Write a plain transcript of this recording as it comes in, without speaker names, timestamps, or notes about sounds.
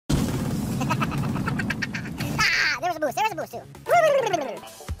boost. There was a boost too.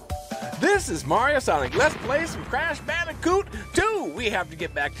 This is Mario Sonic. Let's play some Crash Bandicoot 2. We have to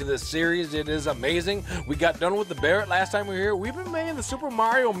get back to this series. It is amazing. We got done with the Barrett last time we were here. We've been playing the Super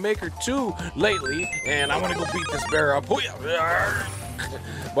Mario Maker 2 lately, and I want to go beat this bear up.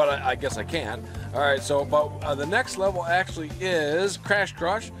 But I guess I can't. All right, so but the next level actually is Crash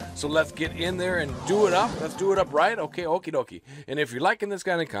Crush. So let's get in there and do it up. Let's do it up right. Okay, okie dokie. And if you're liking this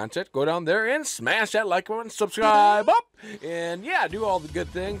kind of content, go down there and smash that like button, subscribe up, and yeah, do all the good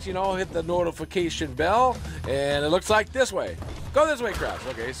things. You know, hit the notification bell. And it looks like this way. Go this way, Crash.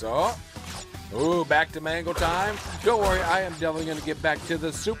 Okay, so. Ooh, back to mango time. Don't worry, I am definitely going to get back to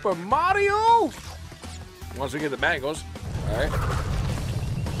the Super Mario once we get the mangoes. All right.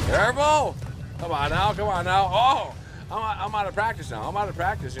 Careful! Come on now, come on now. Oh, I'm out of practice now. I'm out of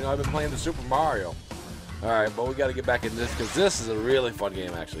practice. You know, I've been playing the Super Mario. All right, but we got to get back in this because this is a really fun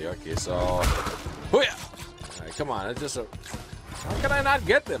game, actually. Okay, so, hoo-yah! All right, come on. It's just a. How can I not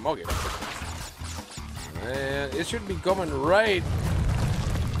get them? Okay. And it should be coming right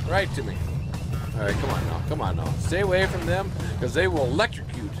to me. All right, come on now, come on now. Stay away from them because they will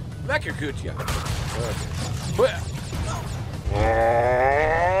electrocute you. Okay. Hoo-yah!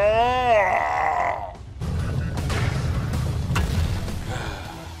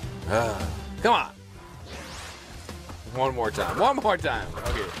 Come on. One more time.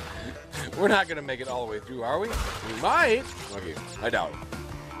 Okay. We're not going to make it all the way through, are we? We might. Okay. I doubt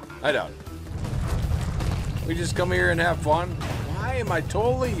it. We just come here and have fun. Why am I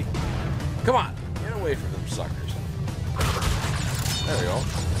totally... Come on. Get away from them suckers. There we go.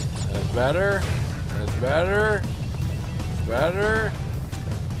 That's better.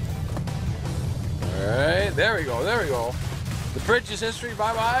 Alright, there we go. The bridge is history,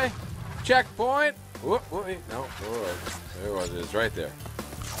 bye-bye. Checkpoint. Whoop, wait, no, there it is, right there.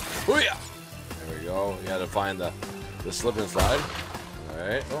 Hoo-yah! There we go. We gotta find the slip and slide.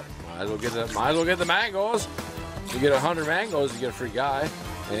 Alright, oh, might as well get the mangoes. You get 100 mangoes, you get a free guy.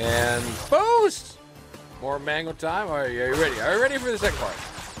 And boost! More mango time. Alright, are you ready? Are you ready for the second part?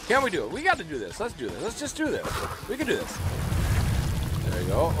 Can we do it? We got to do this. Let's do this. Let's just do this. We can do this. There you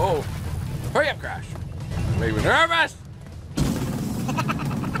go. Oh, hurry up, Crash. Make me nervous.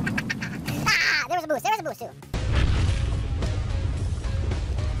 There was a boost too.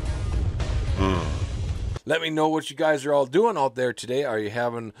 Let me know what you guys are all doing out there today. Are you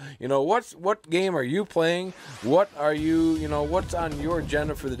having, you know, what game are you playing? What are you, you know, what's on your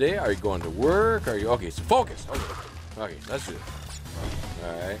agenda for the day? Are you going to work? Are you, okay, so focus. Okay, let's do it.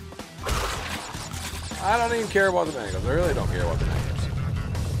 Alright. I don't even care about the mangoes. I really don't care about the mangoes.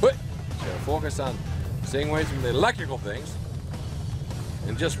 But just gotta focus on staying away from the electrical things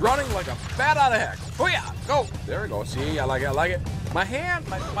and just running like a bat out of heck. Oh yeah, go! There we go. See, I like it. My hand,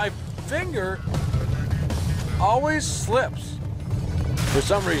 my finger always slips for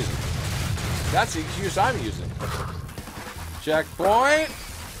some reason. That's the excuse I'm using. Checkpoint.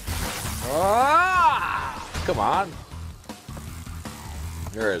 Ah! Come on.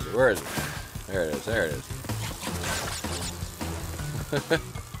 Where is it? There it is.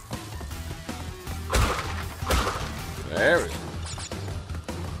 There we go.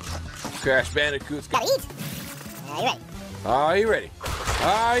 Crash Bandicoot's gotta eat. Are you ready?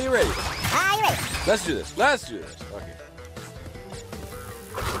 Let's do this. Okay.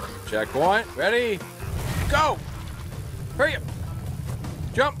 Checkpoint. Ready? Go! Hurry up!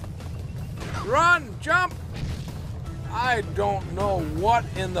 Jump! Run! Jump! I don't know what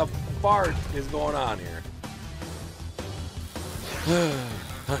in the fart is going on here.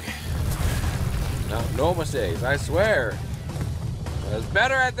 Okay. No mistakes, I swear. I was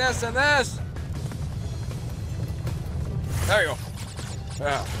better at this than this. There you go.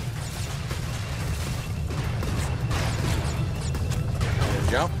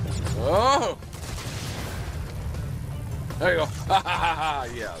 Jump. Oh! There you go.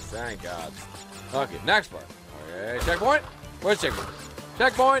 Yes, thank God. Okay, next part. Okay, checkpoint. Where's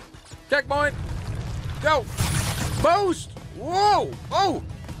checkpoint? Checkpoint. Go. Boost. Whoa. Oh.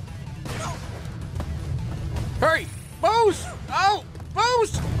 Hurry. Boost. Oh.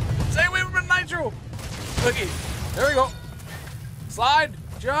 Boost. Stay away from the nitro. Okay. There we go. Slide.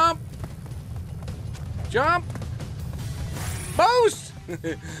 Jump. Boost.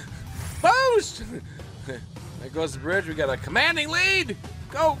 Boost. There goes the bridge. We got a commanding lead.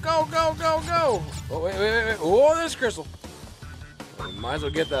 Go. Oh, wait. Oh, there's Crystal. We might as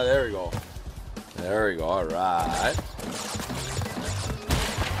well get that. There we go. All right.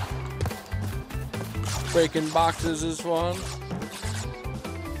 Breaking boxes is fun.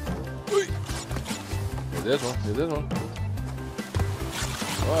 Here's this one.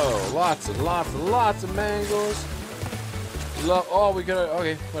 Whoa, lots of mangoes. Oh, we could have.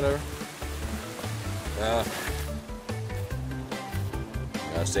 Okay, whatever.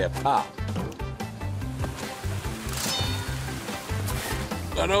 Gotta stay up top.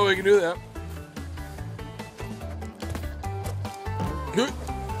 I know we can do that.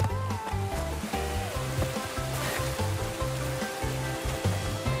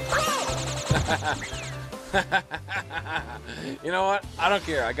 You know what? I don't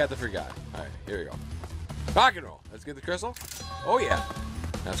care. I got the free guy. All right, here we go. Rock and roll. Let's get the crystal. Oh yeah,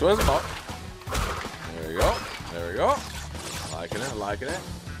 that's what it's about. There we go. There we go. Liking it. Liking it.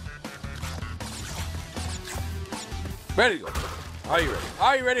 Ready to go. Are you ready?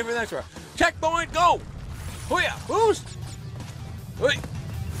 Are you ready for the next round? Checkpoint. Go. Oh yeah. Boost. Wait.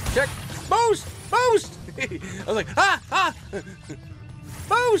 Check. Boost. Boost. I was like, ah.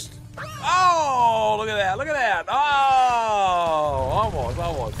 Boost. Oh, look at that. Look at that. Oh,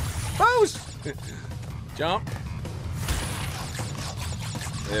 almost. Boost. Jump.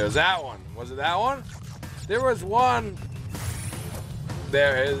 There's that one. Was it that one? There was one.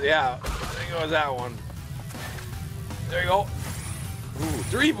 There is, yeah. I think it was that one. There you go. Ooh,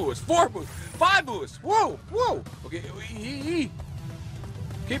 3 boosts, 4 boosts, 5 boosts. Whoa. Okay.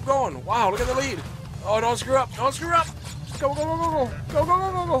 Keep going. Wow, look at the lead. Oh, don't screw up. Don't screw up. Go.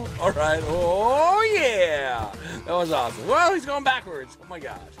 All right. Oh, yeah. That was awesome. Well, he's going backwards. Oh, my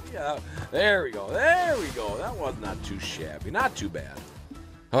gosh. Yeah. There we go. There we go. That was not too shabby. Not too bad.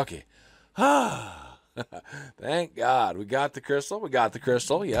 Okay. Thank God. We got the crystal. We got the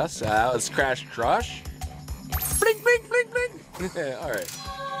crystal. Yes. Let's crash crush. Blink. All right.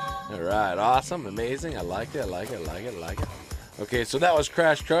 All right. Awesome. Amazing. I like it. I like it. Okay, so that was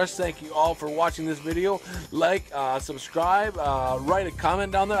Crash Crush. Thank you all for watching this video. Like, subscribe, write a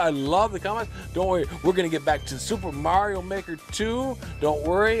comment down there. I love the comments. Don't worry, we're going to get back to Super Mario Maker 2. Don't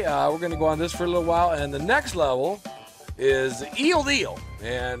worry, we're going to go on this for a little while. And the next level is Eel Deal.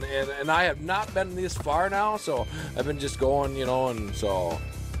 And I have not been this far now, so I've been just going, you know, and so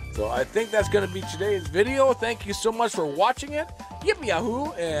I think that's going to be today's video. Thank you so much for watching it. Yippee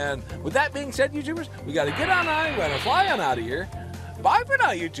yahoo! And with that being said, YouTubers, we got to get on out. We got to fly on out of here. Bye for now,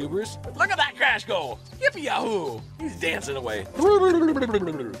 YouTubers. Look at that Crash go! Yippee yahoo! He's dancing away.